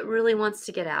in me that really wants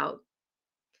to get out.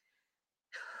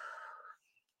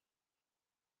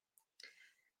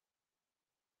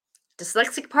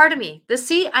 Dyslexic part of me.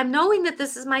 See, I'm knowing that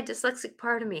this is my dyslexic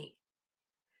part of me.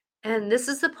 And this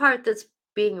is the part that's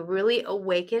being really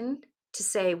awakened to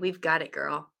say, we've got it,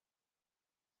 girl.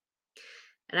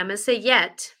 And I'm going to say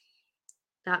yet,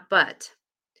 not but.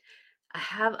 I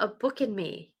have a book in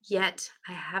me, yet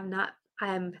I have not,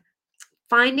 I'm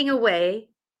finding a way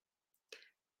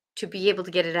to be able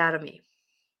to get it out of me.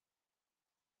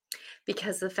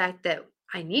 Because the fact that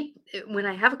when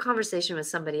I have a conversation with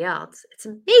somebody else, it's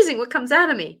amazing what comes out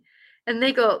of me. And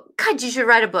they go, God, you should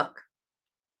write a book.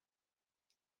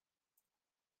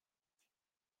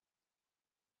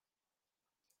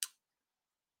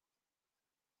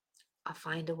 I'll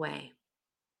find a way.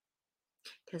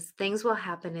 Because things will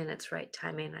happen in its right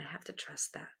timing. I have to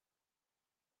trust that.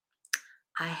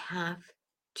 I have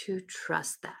to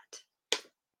trust that.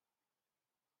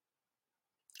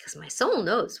 Because my soul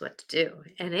knows what to do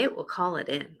and it will call it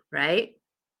in, right?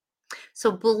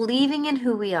 So believing in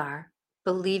who we are,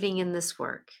 believing in this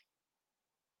work,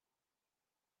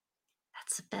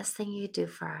 that's the best thing you do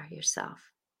for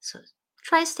yourself. So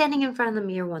try standing in front of the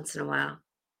mirror once in a while.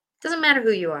 Doesn't matter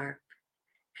who you are,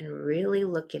 and really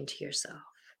look into yourself.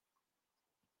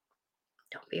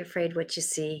 Don't be afraid what you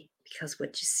see, because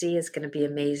what you see is going to be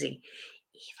amazing,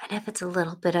 even if it's a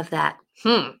little bit of that,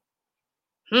 hmm.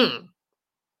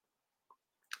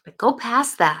 But go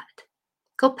past that.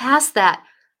 Go past that.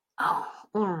 Oh,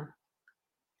 and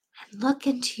look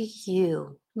into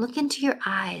you. Look into your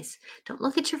eyes. Don't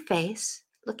look at your face.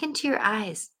 Look into your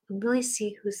eyes and really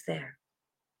see who's there.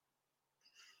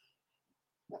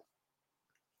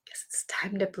 Because it's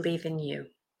time to believe in you.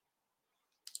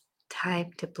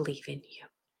 Time to believe in you.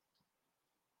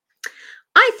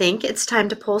 I think it's time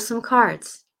to pull some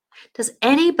cards. Does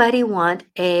anybody want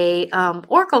a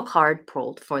oracle card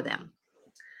pulled for them?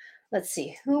 Let's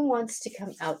see. Who wants to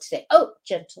come out today? Oh,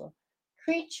 Gentle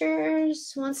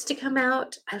Creatures wants to come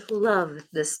out. I love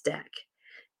this deck.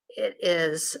 It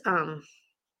is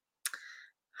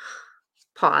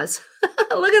pause.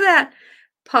 Look at that.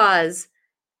 Pause.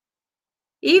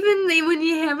 Even when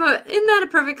you have isn't that a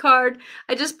perfect card?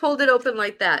 I just pulled it open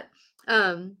like that.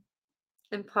 And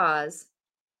pause.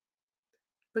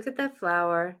 Look at that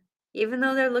flower. Even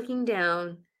though they're looking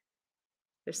down,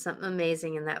 there's something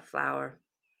amazing in that flower.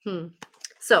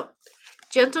 So,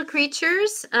 gentle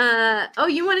creatures. Oh,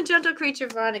 you want a gentle creature,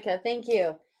 Veronica. Thank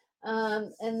you.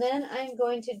 And then I'm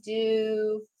going to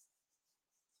do,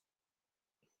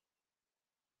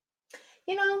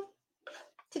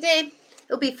 today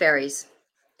it'll be fairies.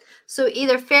 So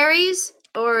either fairies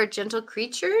or gentle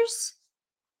creatures.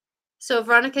 So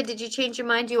Veronica, did you change your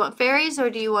mind? Do you want fairies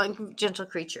or do you want gentle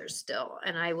creatures still?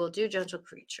 And I will do gentle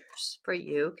creatures for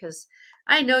you because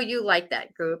I know you like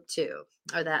that group too,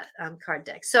 or that card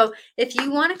deck. So if you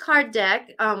want a card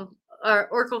deck or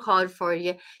oracle card for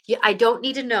you, I don't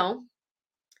need to know.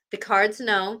 The cards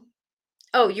know.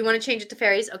 Oh, you want to change it to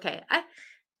fairies? Okay.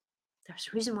 There's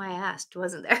a reason why I asked,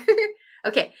 wasn't there?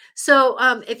 Okay. So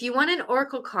if you want an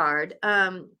oracle card,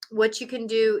 what you can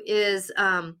do is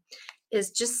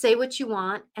just say what you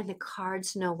want and the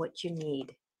cards know what you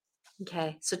need.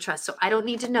 Okay. So trust. So I don't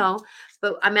need to know,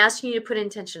 but I'm asking you to put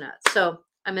intention out. So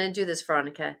I'm going to do this,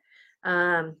 Veronica.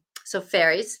 So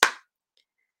fairies.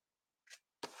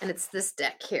 And it's this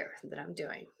deck here that I'm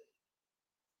doing.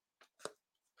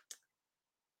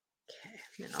 Okay.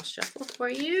 And then I'll shuffle for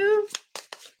you.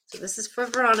 So this is for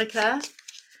Veronica.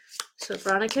 So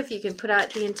Veronica, if you can put out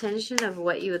the intention of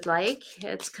what you would like.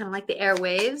 It's kind of like the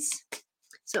airwaves.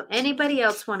 So anybody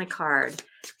else want a card?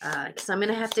 Because I'm going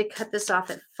to have to cut this off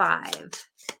at 5.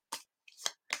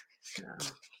 So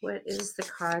what is the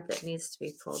card that needs to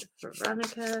be pulled for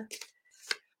Veronica?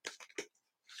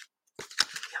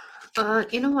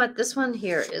 You know what? This one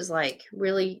here is like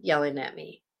really yelling at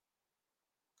me.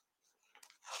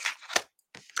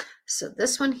 So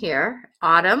this one here,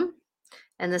 autumn.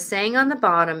 And the saying on the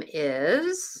bottom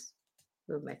is,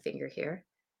 move my finger here.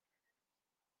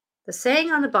 The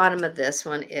saying on the bottom of this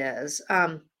one is,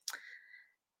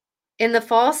 in the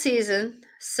fall season,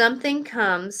 something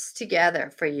comes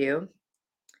together for you.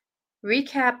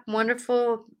 Recap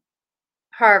wonderful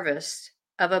harvest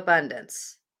of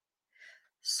abundance.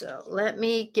 So let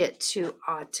me get to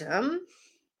autumn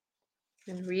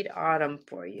and read autumn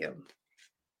for you.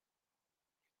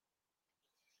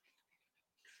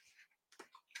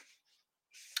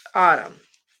 Autumn.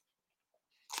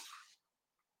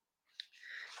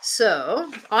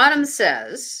 So autumn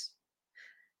says,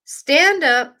 Stand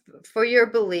up for your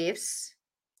beliefs.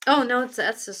 Oh, no,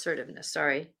 that's assertiveness.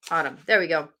 Sorry. Autumn. There we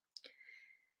go.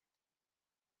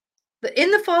 But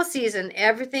in the fall season,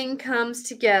 everything comes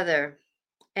together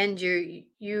and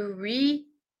you reap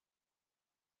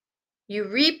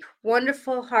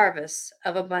wonderful harvests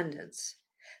of abundance.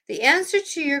 The answer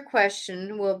to your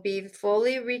question will be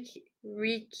fully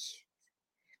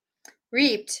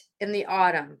reaped in the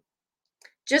autumn,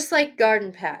 just like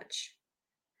garden patch.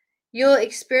 You'll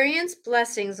experience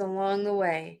blessings along the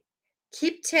way.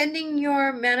 Keep tending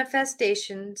your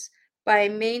manifestations by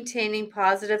maintaining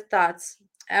positive thoughts,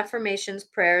 affirmations,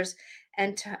 prayers,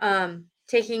 and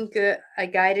taking a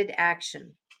guided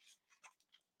action.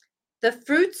 The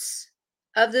fruits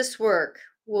of this work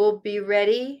will be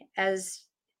ready as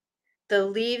the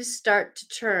leaves start to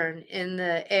turn and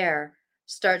the air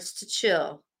starts to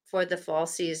chill for the fall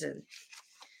season.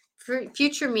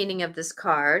 Future meaning of this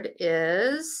card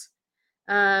is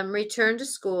return to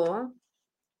school.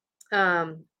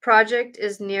 Project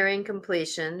is nearing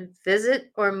completion.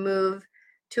 Visit or move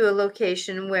to a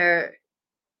location where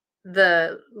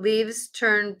the leaves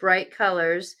turn bright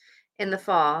colors in the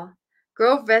fall.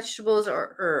 Grow vegetables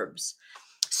or herbs.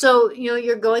 So,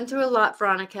 you're going through a lot,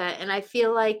 Veronica, and I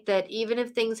feel like that even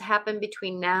if things happen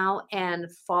between now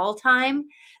and fall time,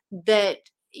 that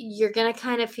you're going to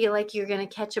kind of feel like you're going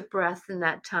to catch a breath in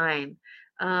that time.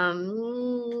 I'm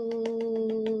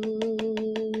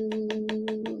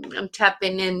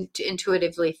tapping in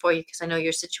intuitively for you because I know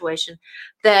your situation.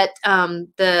 That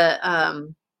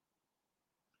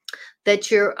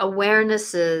that your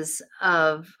awarenesses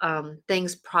of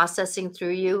things processing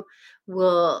through you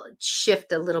will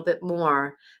shift a little bit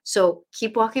more. So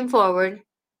keep walking forward,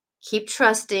 keep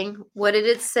trusting. What did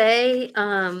it say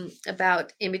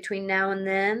about in between now and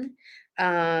then?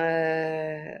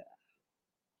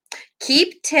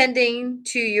 Keep tending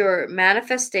to your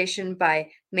manifestation by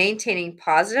maintaining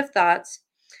positive thoughts,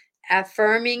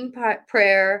 affirming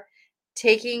prayer,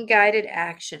 taking guided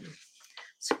action.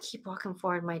 So keep walking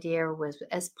forward, my dear, with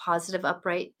as positive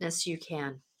uprightness you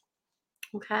can.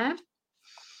 Okay.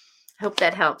 Hope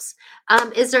that helps.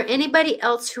 Is there anybody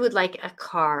else who would like a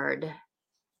card?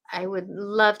 I would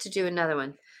love to do another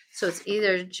one. So it's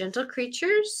either gentle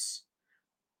creatures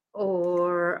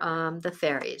or the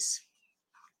fairies.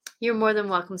 You're more than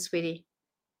welcome, sweetie.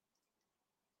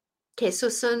 Okay,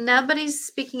 so nobody's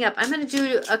speaking up. I'm going to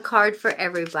do a card for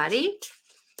everybody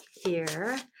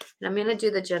here, and I'm going to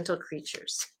do the gentle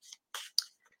creatures.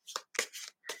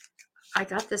 I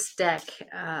got this deck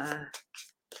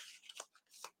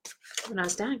when I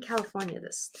was down in California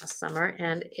this last summer,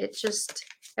 and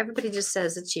everybody just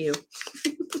says it's you.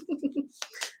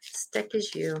 This deck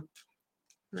is you.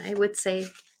 And I would say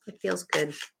it feels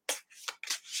good.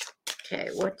 Okay,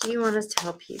 what do you want us to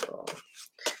tell people?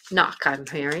 Knock, I'm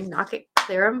hearing. Knock it,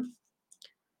 clear them.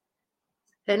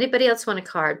 If anybody else want a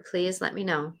card, please let me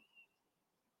know.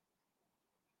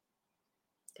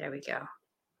 There we go.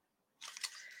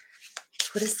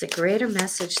 What is the greater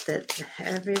message that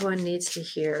everyone needs to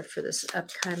hear for this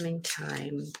upcoming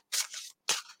time?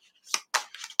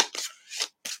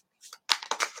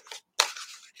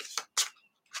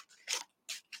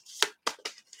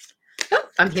 Oh,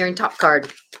 I'm hearing top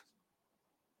card.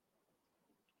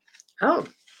 Oh.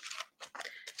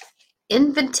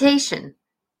 Invitation.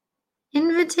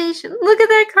 Invitation. Look at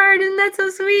that card. Isn't that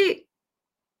so sweet?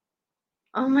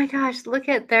 Oh my gosh, look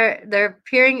at they're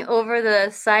peering over the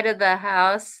side of the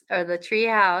house or the tree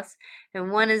house,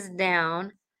 and one is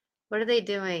down. What are they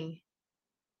doing?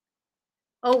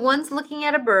 Oh, one's looking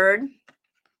at a bird.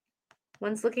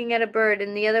 One's looking at a bird,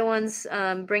 and the other one's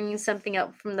bringing something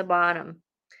up from the bottom.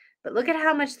 But look at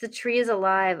how much the tree is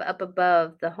alive up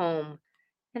above the home.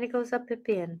 And it goes up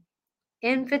in.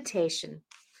 Invitation.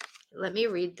 Let me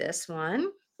read this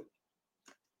one.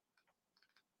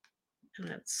 And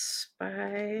it's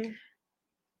by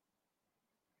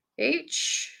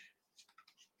H.I.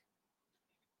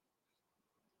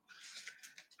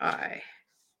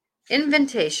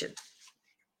 Invitation.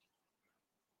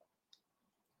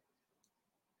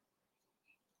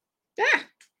 Ah,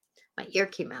 my ear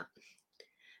came out.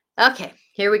 Okay,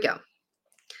 here we go.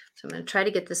 So I'm going to try to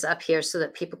get this up here so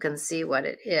that people can see what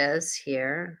it is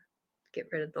here. Get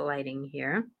rid of the lighting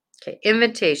here. Okay,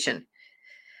 invitation.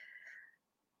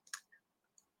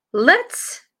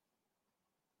 Let's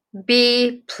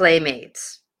be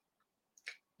playmates.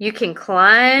 You can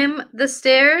climb the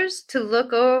stairs to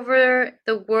look over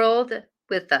the world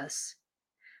with us.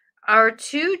 Our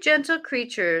two gentle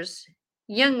creatures,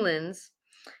 younglings,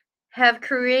 have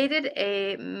created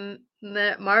a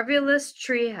marvelous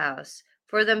treehouse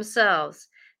for themselves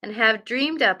and have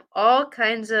dreamed up all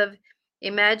kinds of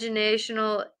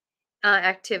imaginational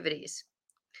activities,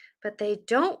 but they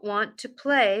don't want to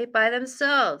play by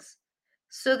themselves.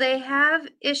 So they have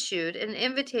issued an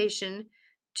invitation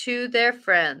to their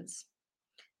friends.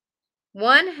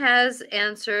 One has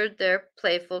answered their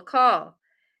playful call,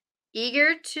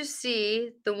 eager to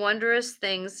see the wondrous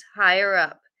things higher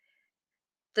up.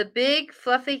 The big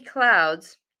fluffy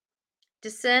clouds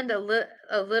descend a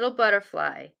little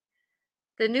butterfly.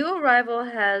 The new arrival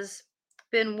has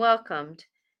been welcomed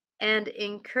and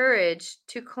encouraged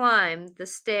to climb the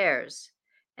stairs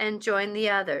and join the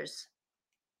others.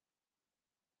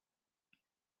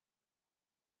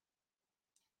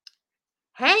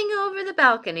 Hang over the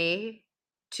balcony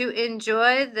to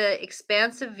enjoy the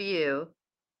expansive view.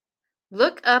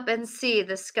 Look up and see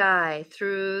the sky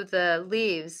through the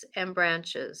leaves and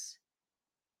branches.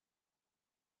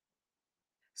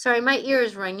 Sorry, my ear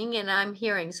is ringing and I'm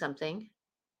hearing something.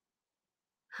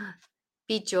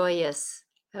 Be joyous.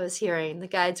 I was hearing the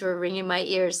guides were ringing my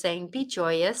ears saying, be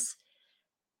joyous.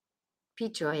 Be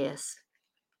joyous.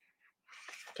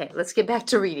 Okay, let's get back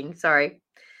to reading. Sorry.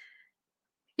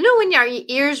 You know, when your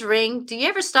ears ring, do you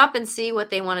ever stop and see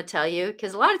what they want to tell you?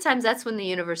 Because a lot of times that's when the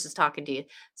universe is talking to you.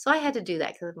 So I had to do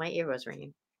that because my ear was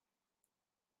ringing.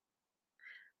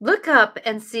 Look up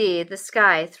and see the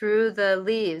sky through the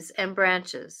leaves and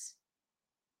branches.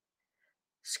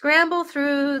 Scramble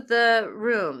through the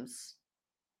rooms.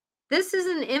 This is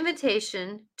an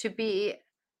invitation to be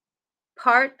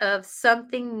part of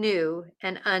something new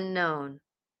and unknown.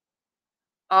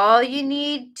 All you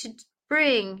need to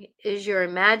bring is your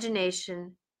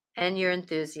imagination and your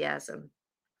enthusiasm.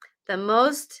 The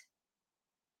most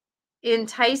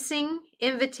enticing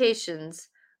invitations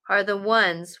are the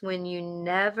ones when you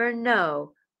never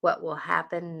know what will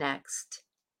happen next.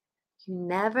 You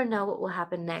never know what will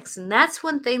happen next. And that's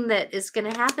one thing that is going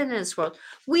to happen in this world.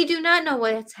 We do not know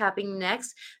what's happening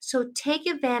next. So take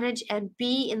advantage and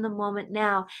be in the moment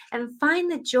now and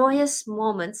find the joyous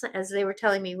moments, as they were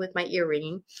telling me with my ear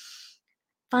ringing.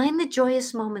 Find the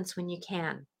joyous moments when you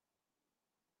can.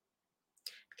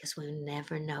 Because one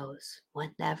never knows.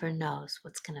 One never knows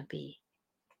what's going to be.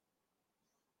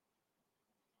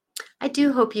 I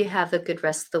do hope you have a good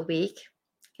rest of the week.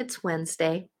 It's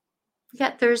Wednesday. We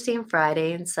got Thursday and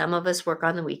Friday, and some of us work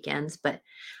on the weekends, but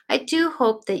I do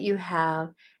hope that you have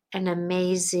an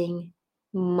amazing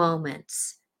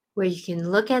moments where you can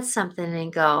look at something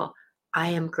and go, I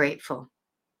am grateful.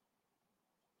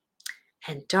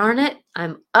 And darn it,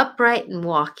 I'm upright and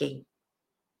walking.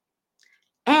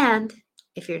 And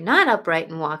if you're not upright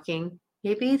and walking,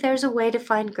 maybe there's a way to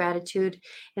find gratitude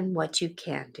in what you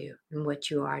can do and what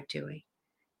you are doing.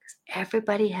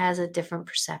 Everybody has a different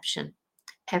perception.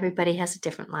 Everybody has a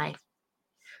different life.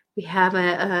 We have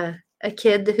a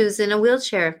kid who's in a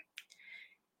wheelchair.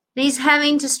 And he's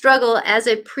having to struggle as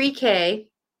a pre-K,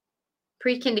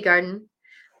 pre-kindergarten,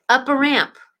 up a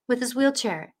ramp with his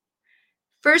wheelchair.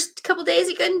 First couple days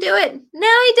he couldn't do it.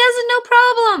 Now he does it, no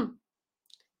problem.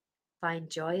 Find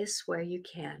joyous where you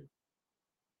can.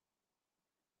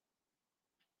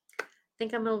 I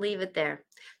think I'm going to leave it there.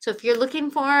 So if you're looking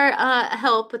for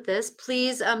help with this,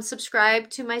 please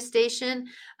subscribe to my station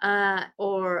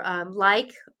or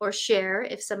like or share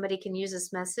if somebody can use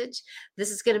this message.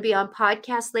 This is going to be on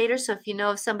podcast later. So if you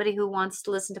know of somebody who wants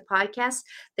to listen to podcasts,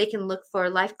 they can look for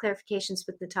Life Clarifications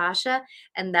with Natasha.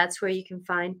 And that's where you can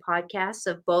find podcasts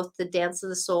of both the Dance of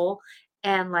the Soul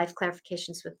and Life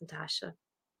Clarifications with Natasha.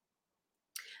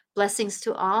 Blessings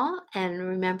to all. And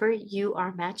remember, you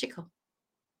are magical.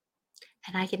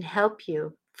 And I can help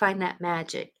you find that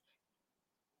magic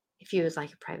if you would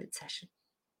like a private session.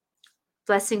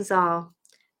 Blessings all.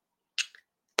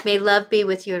 May love be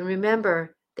with you. And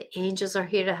remember, the angels are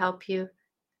here to help you.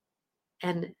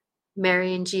 And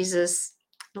Mary and Jesus,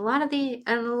 a lot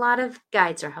of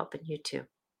guides are helping you too.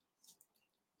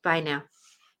 Bye now.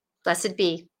 Blessed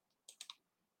be.